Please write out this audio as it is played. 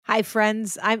Hi,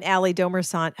 friends. I'm Allie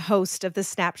Domersant, host of the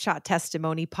Snapshot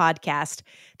Testimony podcast.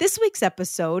 This week's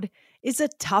episode is a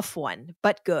tough one,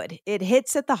 but good. It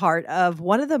hits at the heart of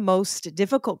one of the most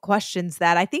difficult questions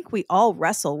that I think we all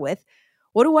wrestle with.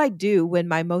 What do I do when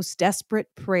my most desperate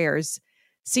prayers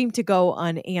seem to go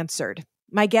unanswered?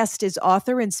 My guest is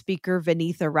author and speaker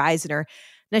Vaneetha Risner.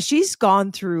 Now, she's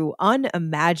gone through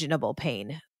unimaginable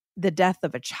pain, the death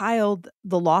of a child,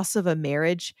 the loss of a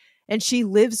marriage, and she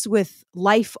lives with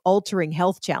life-altering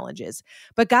health challenges.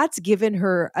 But God's given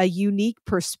her a unique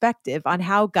perspective on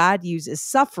how God uses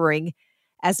suffering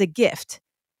as a gift.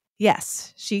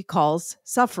 Yes, she calls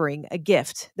suffering a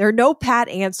gift. There are no pat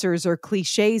answers or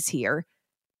cliches here,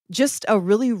 just a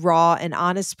really raw and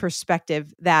honest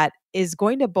perspective that is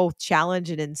going to both challenge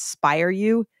and inspire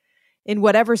you in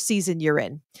whatever season you're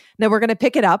in. Now, we're going to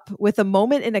pick it up with a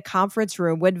moment in a conference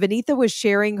room when Vaneetha was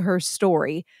sharing her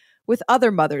story with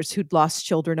other mothers who'd lost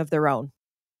children of their own.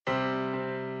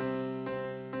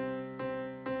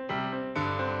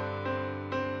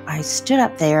 I stood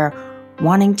up there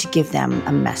wanting to give them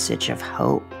a message of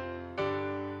hope.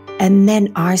 And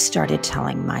then I started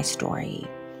telling my story.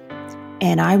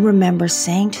 And I remember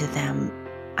saying to them,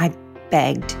 I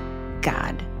begged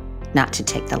God not to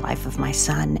take the life of my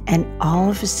son. And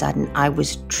all of a sudden, I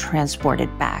was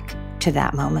transported back to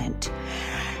that moment.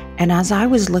 And as I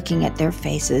was looking at their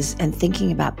faces and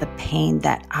thinking about the pain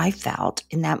that I felt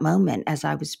in that moment as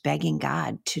I was begging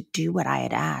God to do what I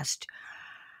had asked,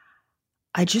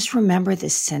 I just remember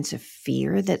this sense of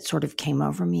fear that sort of came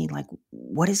over me, like,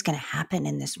 what is going to happen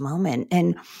in this moment?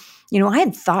 And, I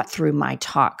had thought through my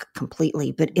talk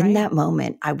completely, but in that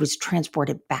moment, I was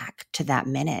transported back to that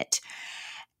minute.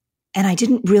 And I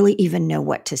didn't really even know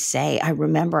what to say. I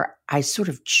remember I sort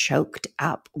of choked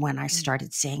up when I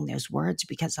started saying those words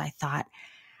because I thought,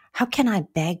 how can I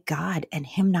beg God and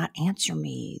him not answer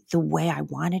me the way I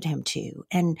wanted him to?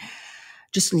 And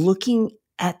just looking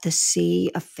at the sea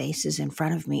of faces in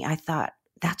front of me, I thought,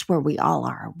 that's where we all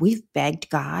are. We've begged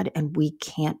God and we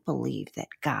can't believe that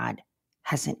God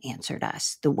hasn't answered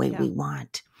us the way we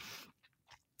want.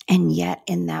 And yet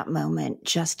in that moment,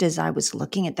 just as I was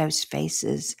looking at those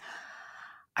faces,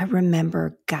 I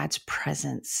remember God's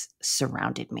presence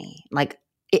surrounded me.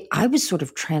 I was sort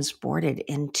of transported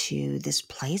into this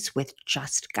place with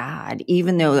just God.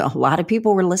 Even though a lot of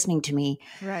people were listening to me,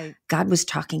 God was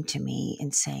talking to me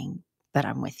and saying, but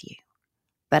I'm with you.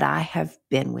 But I have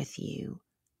been with you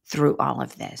through all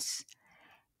of this.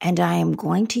 And I am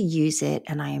going to use it,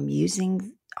 and I am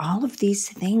using all of these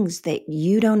things that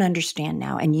you don't understand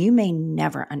now, and you may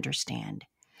never understand,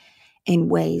 in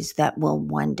ways that will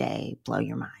one day blow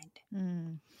your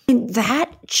mind. And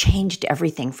that changed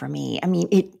everything for me. I mean,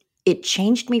 it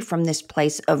changed me from this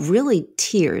place of really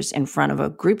tears in front of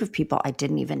a group of people I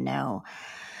didn't even know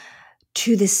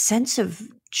to this sense of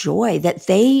joy that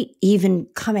they even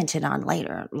commented on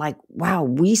later. Like, wow,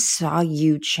 we saw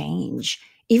you change.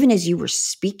 Even as you were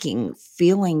speaking,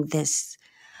 feeling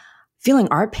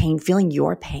our pain, feeling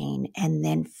your pain, and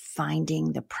then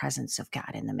finding the presence of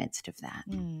God in the midst of that.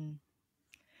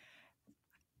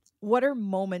 What are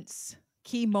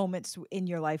key moments in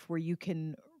your life where you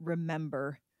can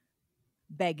remember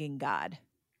begging God?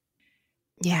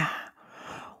 Yeah.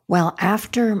 Well,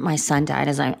 after my son died,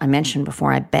 as I mentioned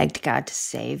before, I begged God to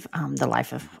save the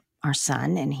life of our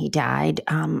son, and he died.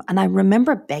 And I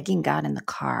remember begging God in the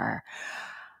car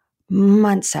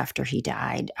months after he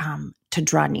died to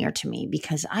draw near to me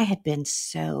because I had been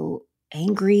so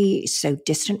angry, so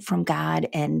distant from God,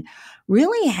 and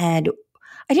really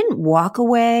I didn't walk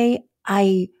away.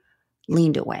 I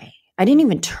leaned away. I didn't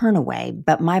even turn away,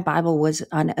 but my Bible was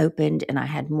unopened and I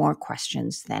had more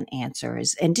questions than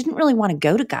answers and didn't really want to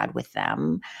go to God with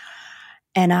them.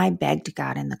 And I begged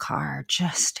God in the car,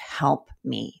 just help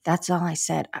me. That's all I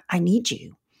said. I need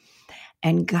you.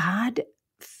 And God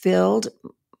filled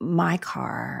my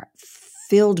car,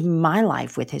 filled my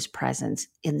life with his presence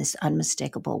in this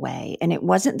unmistakable way. And it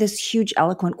wasn't this huge,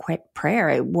 eloquent prayer.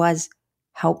 It was,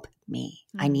 help me.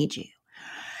 I need you.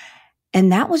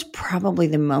 And that was probably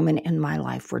the moment in my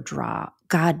life where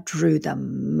God drew the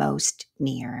most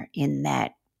near, in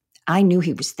that I knew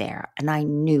he was there and I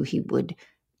knew he would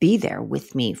be there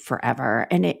with me forever.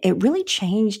 And it really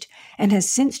changed and has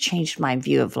since changed my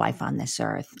view of life on this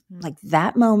earth. Like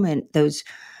that moment, those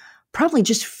probably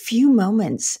just few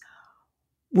moments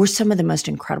were some of the most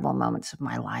incredible moments of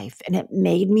my life. And it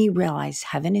made me realize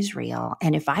heaven is real.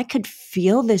 And if I could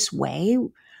feel this way,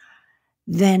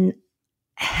 then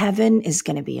heaven is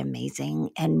going to be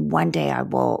amazing. And one day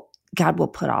God will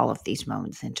put all of these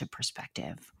moments into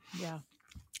perspective. Yeah.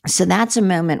 So that's a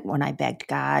moment when I begged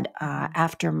God.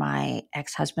 After my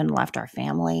ex-husband left our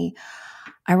family,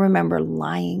 I remember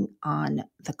lying on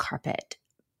the carpet,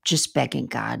 just begging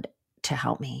God to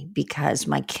help me because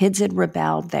my kids had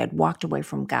rebelled. They had walked away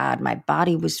from God. My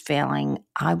body was failing.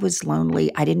 I was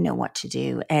lonely. I didn't know what to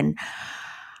do. And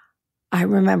I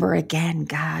remember again,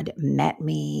 God met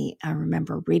me. I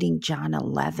remember reading John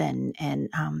 11, and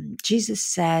Jesus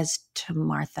says to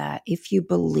Martha, if you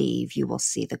believe, you will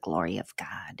see the glory of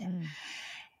God. Mm.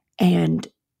 And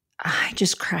I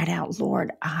just cried out,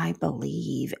 Lord, I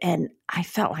believe. And I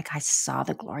felt like I saw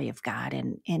the glory of God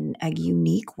in a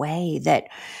unique way, that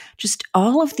just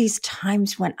all of these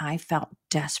times when I felt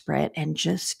desperate and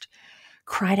just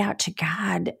cried out to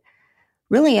God,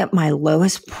 really at my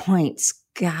lowest points,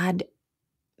 God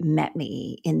met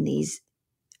me in these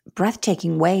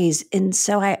breathtaking ways. And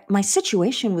so my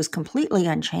situation was completely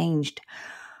unchanged,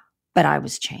 but I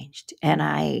was changed.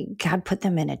 And God put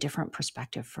them in a different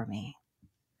perspective for me.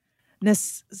 Now,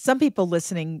 some people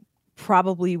listening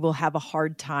probably will have a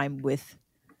hard time with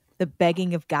the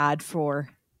begging of God for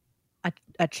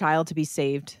a child to be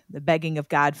saved, the begging of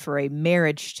God for a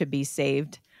marriage to be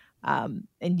saved.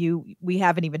 We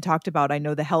haven't even talked about, I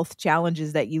know, the health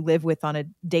challenges that you live with on a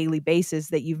daily basis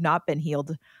that you've not been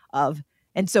healed of.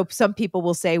 And so some people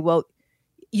will say, well,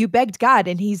 you begged God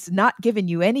and he's not given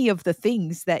you any of the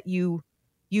things that you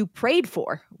prayed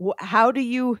for. How do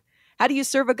you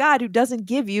serve a God who doesn't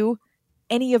give you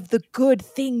any of the good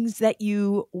things that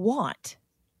you want?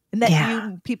 And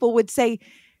that people would say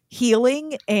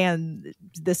healing and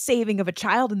the saving of a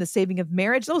child and the saving of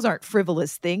marriage, those aren't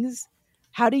frivolous things.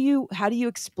 How do you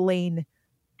explain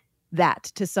that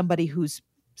to somebody who's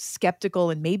skeptical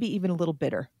and maybe even a little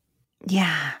bitter?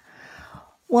 Yeah.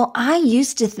 Well, I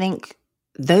used to think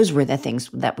those were the things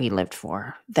that we lived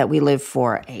for, that we lived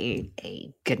for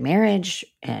a good marriage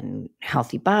and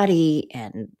healthy body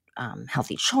and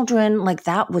healthy children. Like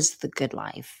that was the good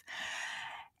life.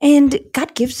 And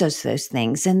God gives us those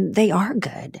things and they are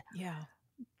good. Yeah.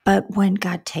 But when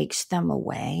God takes them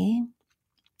away,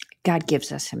 God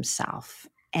gives us himself.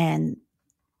 And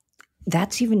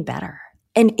that's even better.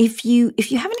 And if you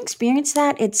haven't experienced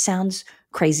that, it sounds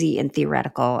crazy and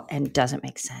theoretical and doesn't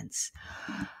make sense.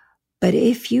 But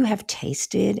if you have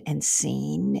tasted and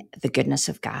seen the goodness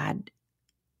of God,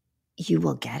 you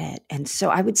will get it. And so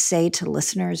I would say to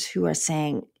listeners who are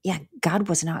saying, yeah, God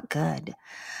was not good,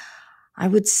 I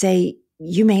would say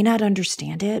you may not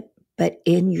understand it, but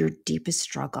in your deepest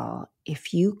struggle,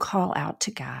 if you call out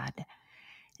to God,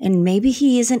 and maybe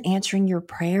he isn't answering your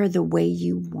prayer the way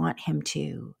you want him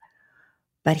to,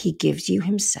 but he gives you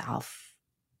himself,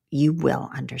 you will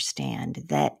understand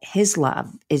that his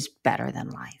love is better than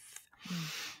life.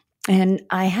 And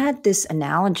I had this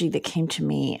analogy that came to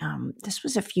me. This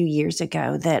was a few years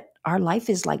ago, that our life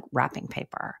is like wrapping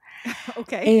paper.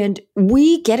 Okay. And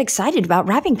we get excited about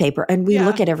wrapping paper and we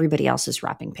look at everybody else's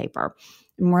wrapping paper.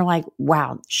 And we're like,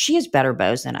 wow, she has better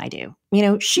bows than I do. You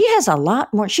know, she has a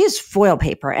lot more. She has foil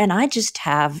paper and I just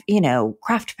have,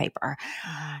 craft paper.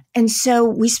 And so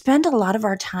we spend a lot of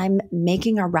our time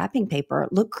making our wrapping paper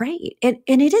look great. And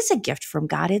it is a gift from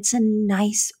God. It's a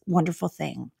nice, wonderful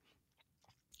thing.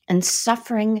 And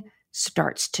suffering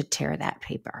starts to tear that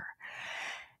paper.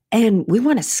 And we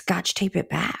want to scotch tape it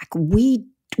back. We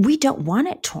don't want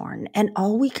it torn. And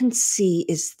all we can see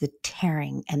is the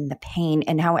tearing and the pain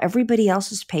and how everybody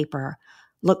else's paper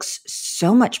looks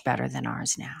so much better than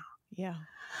ours now. Yeah.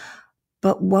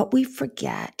 But what we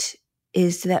forget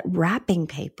is that wrapping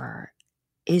paper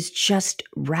is just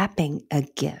wrapping a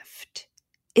gift.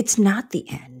 It's not the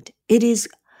end. It is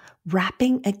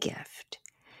wrapping a gift.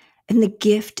 And the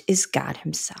gift is God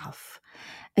himself.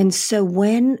 And so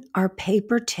when our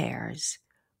paper tears,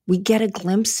 we get a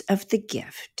glimpse of the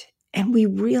gift and we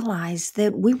realize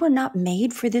that we were not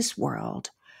made for this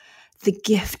world. The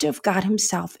gift of God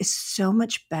himself is so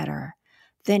much better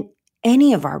than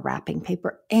any of our wrapping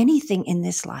paper, anything in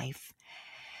this life.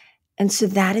 And so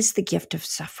that is the gift of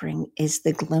suffering, is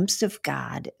the glimpse of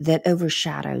God that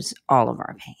overshadows all of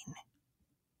our pain.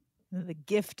 The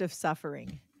gift of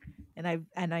suffering.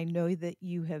 And I know that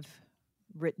you have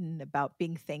written about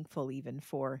being thankful even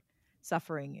for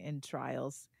suffering and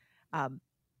trials.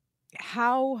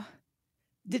 How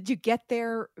did you get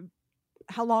there?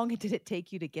 How long did it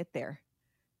take you to get there?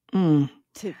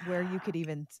 To where you could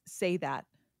even say that?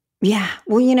 Yeah.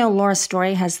 Well, Laura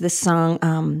Story has this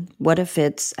song, what if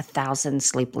it's 1,000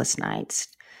 sleepless nights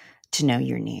to know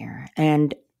you're near?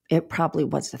 And it probably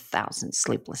was 1,000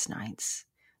 sleepless nights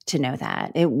to know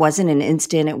that. It wasn't an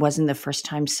instant. It wasn't the first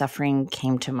time suffering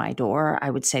came to my door.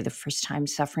 I would say the first time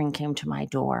suffering came to my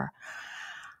door,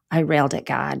 I railed at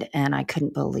God, and I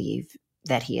couldn't believe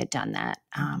that he had done that.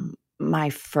 I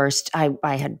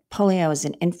had polio as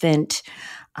an infant,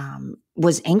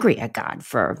 was angry at God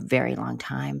for a very long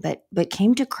time, but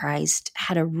came to Christ,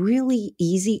 had a really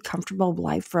easy, comfortable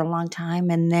life for a long time.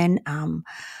 And then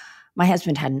my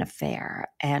husband had an affair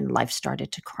and life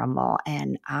started to crumble.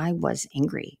 And I was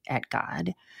angry at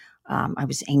God. I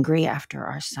was angry after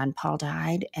our son Paul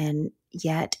died. And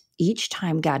yet each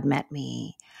time God met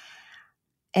me,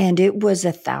 and it was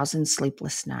 1,000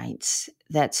 sleepless nights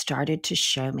that started to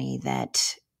show me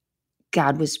that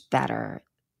God was better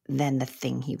than the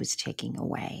thing he was taking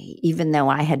away. Even though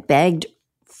I had begged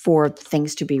for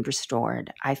things to be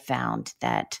restored, I found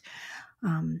that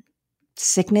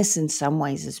sickness in some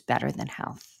ways is better than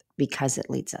health because it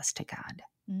leads us to God.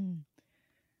 Mm.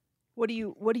 What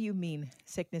do you mean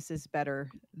sickness is better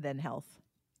than health?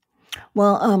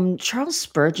 Well, Charles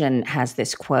Spurgeon has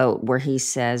this quote where he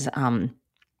says,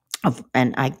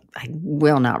 and I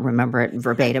will not remember it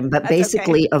verbatim, but That's okay.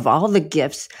 basically, of all the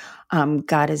gifts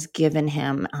God has given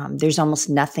him, there's almost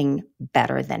nothing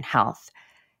better than health,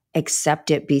 except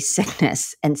it be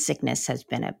sickness, and sickness has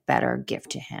been a better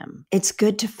gift to him. It's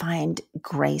good to find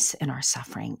grace in our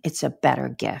suffering. It's a better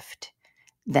gift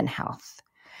than health.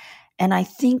 And I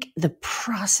think the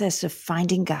process of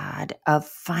finding God, of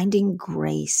finding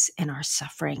grace in our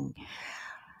suffering,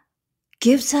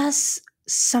 gives us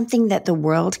something that the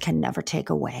world can never take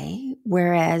away,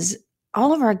 whereas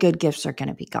all of our good gifts are going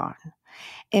to be gone.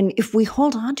 And if we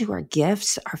hold on to our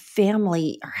gifts, our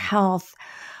family, our health,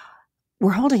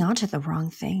 we're holding on to the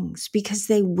wrong things because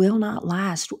they will not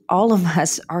last. All of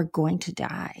us are going to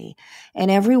die, and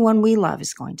everyone we love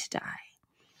is going to die.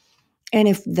 And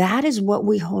if that is what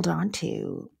we hold on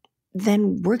to,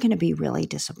 then we're going to be really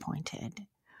disappointed.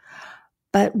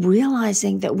 But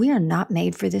realizing that we are not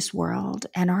made for this world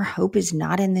and our hope is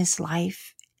not in this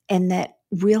life, and that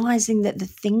realizing that the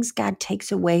things God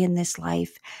takes away in this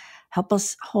life help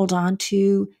us hold on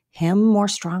to him more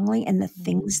strongly and the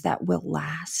things that will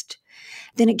last,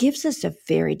 then it gives us a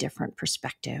very different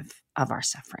perspective of our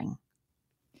suffering.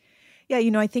 Yeah,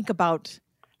 I think about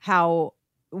how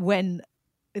when,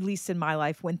 at least in my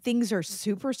life, when things are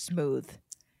super smooth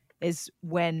is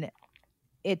when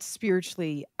it's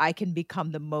spiritually, I can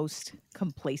become the most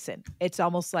complacent. It's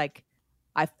almost like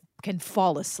I can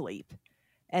fall asleep.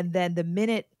 And then the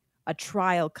minute a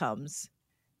trial comes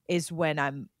is when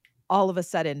I'm all of a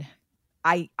sudden,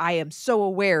 I am so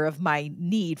aware of my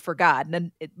need for God.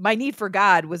 And my need for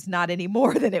God was not any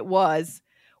more than it was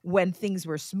when things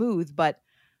were smooth. But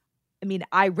I mean,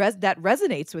 that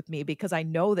resonates with me because I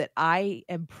know that I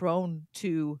am prone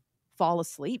to fall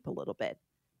asleep a little bit.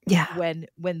 Yeah.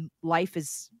 When life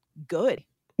is good.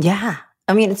 Yeah.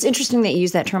 I mean, it's interesting that you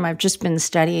use that term. I've just been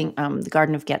studying the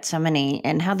Garden of Gethsemane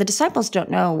and how the disciples don't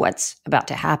know what's about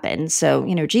to happen. So,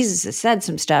 Jesus has said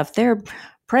some stuff. They're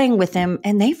praying with him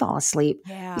and they fall asleep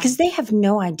because they have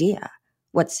no idea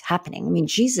what's happening. I mean,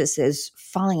 Jesus is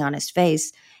falling on his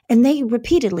face and they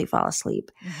repeatedly fall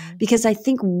asleep because I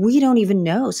think we don't even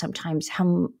know sometimes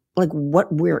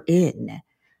what we're in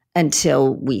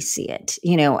until we see it.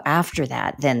 After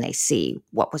that, then they see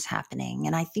what was happening.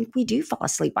 And I think we do fall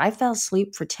asleep. I fell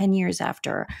asleep for 10 years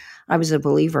after I was a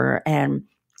believer, and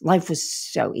life was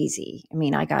so easy. I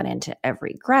mean, I got into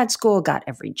every grad school, got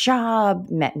every job,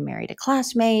 met and married a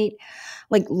classmate.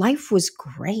 Like, life was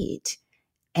great.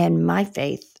 And my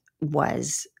faith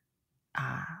was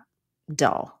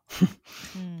dull.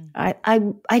 I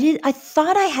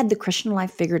thought I had the Christian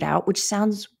life figured out, which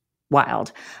sounds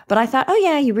wild. But I thought, oh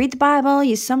yeah, you read the Bible,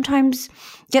 you sometimes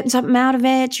get something out of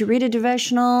it, you read a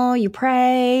devotional, you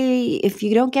pray. If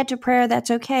you don't get to prayer,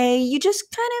 that's okay. You just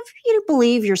kind of,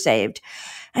 believe you're saved.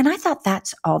 And I thought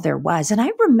that's all there was. And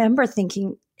I remember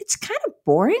thinking, it's kind of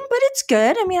boring, but it's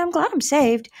good. I mean, I'm glad I'm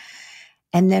saved.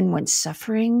 And then when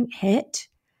suffering hit,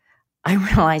 I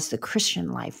realized the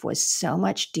Christian life was so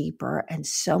much deeper and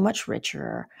so much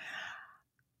richer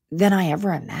than I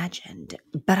ever imagined.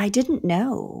 But I didn't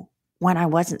know when I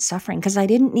wasn't suffering because I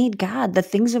didn't need God. The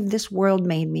things of this world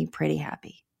made me pretty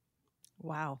happy.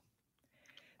 Wow.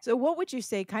 So what would you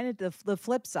say, kind of the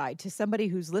flip side, to somebody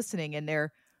who's listening and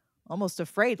they're almost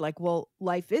afraid, like, well,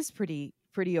 life is pretty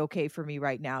okay for me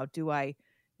right now. Do I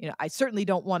certainly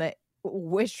don't want to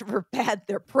wish for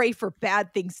pray for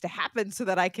bad things to happen so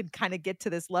that I can kind of get to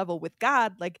this level with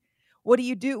God. Like, what do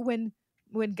you do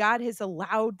when God has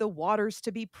allowed the waters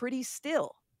to be pretty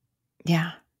still?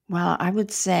 Yeah. Well, I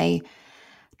would say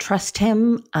trust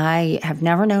him. I have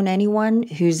never known anyone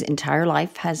whose entire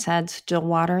life has had still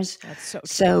waters. That's so true.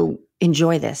 So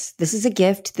enjoy this. This is a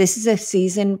gift. This is a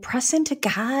season. Press into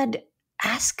God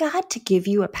ask God to give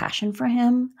you a passion for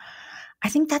him. I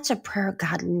think that's a prayer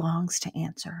God longs to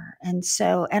answer. And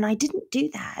I didn't do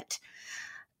that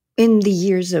in the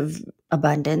years of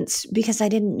abundance because I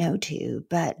didn't know to,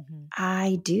 but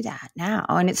I do that now.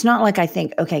 And it's not like I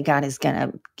think, okay, God is going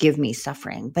to give me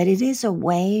suffering, but it is a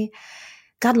way.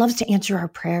 God loves to answer our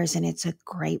prayers, and it's a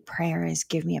great prayer is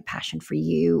give me a passion for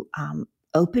you.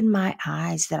 Open my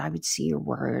eyes that I would see your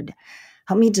word.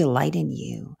 Help me delight in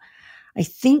you. I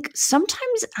think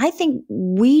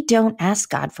we don't ask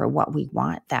God for what we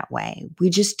want that way. We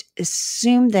just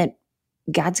assume that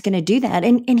God's going to do that.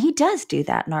 And he does do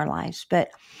that in our lives.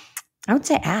 But I would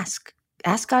say ask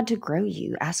God to grow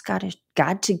you. Ask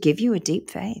God to give you a deep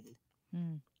faith.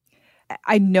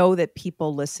 I know that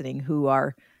people listening who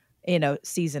are in a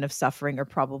season of suffering are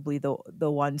probably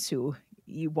the ones who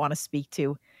you want to speak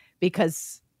to,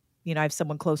 because, I have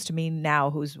someone close to me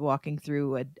now who's walking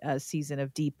through a season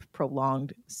of deep,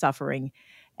 prolonged suffering,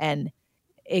 and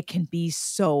it can be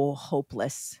so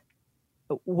hopeless.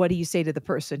 What do you say to the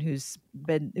person who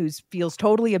feels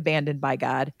totally abandoned by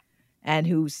God and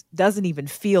who doesn't even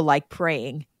feel like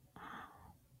praying?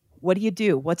 What do you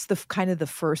do? What's the kind of the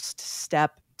first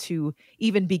step to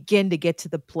even begin to get to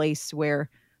the place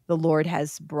where the Lord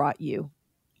has brought you?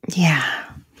 Yeah.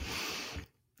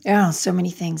 Oh, so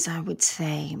many things. I would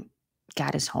say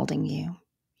God is holding you.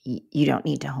 You don't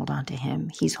need to hold on to him.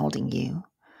 He's holding you.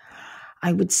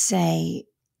 I would say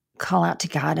call out to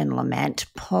God and lament.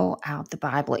 Pull out the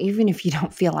Bible, even if you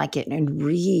don't feel like it, and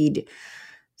read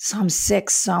Psalm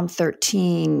 6, Psalm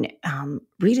 13.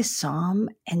 Read a psalm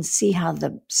and see how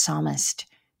the psalmist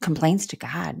complains to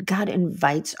God. God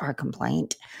invites our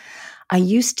complaint. I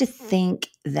used to think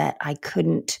that I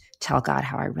couldn't tell God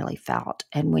how I really felt.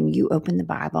 And when you open the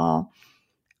Bible,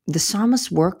 the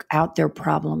psalmists work out their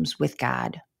problems with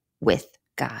God.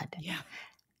 Yeah.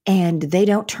 And they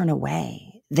don't turn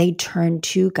away. They turn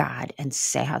to God and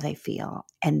say how they feel.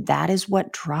 And that is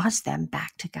what draws them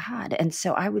back to God. And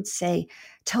so I would say,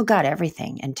 tell God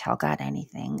everything and tell God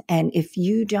anything. And if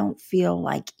you don't feel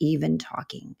like even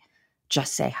talking,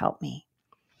 just say, help me.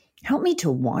 Help me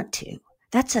to want to.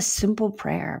 That's a simple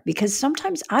prayer, because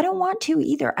sometimes I don't want to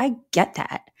either. I get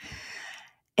that.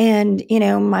 And,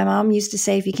 my mom used to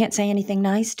say, if you can't say anything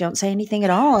nice, don't say anything at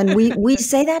all. And we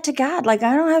say that to God. Like,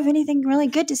 I don't have anything really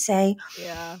good to say.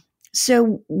 Yeah.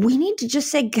 So we need to just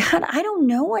say, God, I don't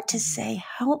know what to say.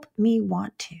 Help me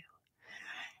want to.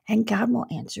 And God will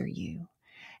answer you.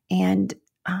 And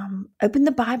open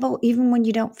the Bible even when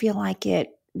you don't feel like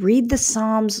it. Read the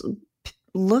Psalms.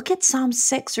 Look at Psalm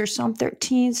 6 or Psalm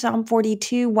 13, Psalm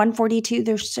 42, 142.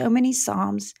 There's so many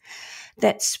Psalms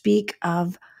that speak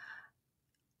of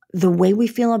the way we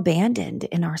feel abandoned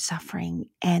in our suffering,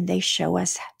 and they show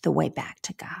us the way back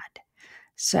to God.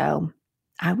 So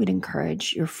I would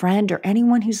encourage your friend or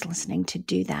anyone who's listening to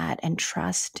do that and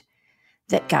trust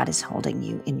that God is holding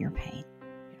you in your pain.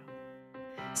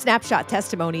 Snapshot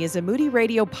Testimony is a Moody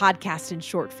Radio podcast and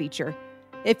short feature.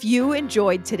 If you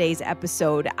enjoyed today's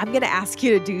episode, I'm going to ask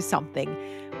you to do something.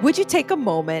 Would you take a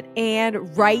moment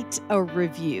and write a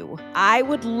review? I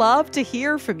would love to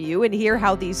hear from you and hear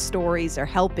how these stories are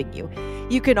helping you.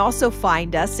 You can also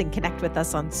find us and connect with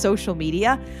us on social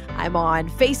media. I'm on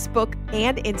Facebook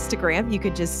and Instagram. You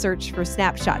can just search for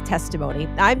Snapshot Testimony.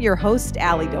 I'm your host,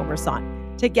 Allie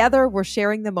Domerson. Together, we're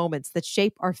sharing the moments that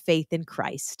shape our faith in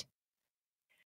Christ.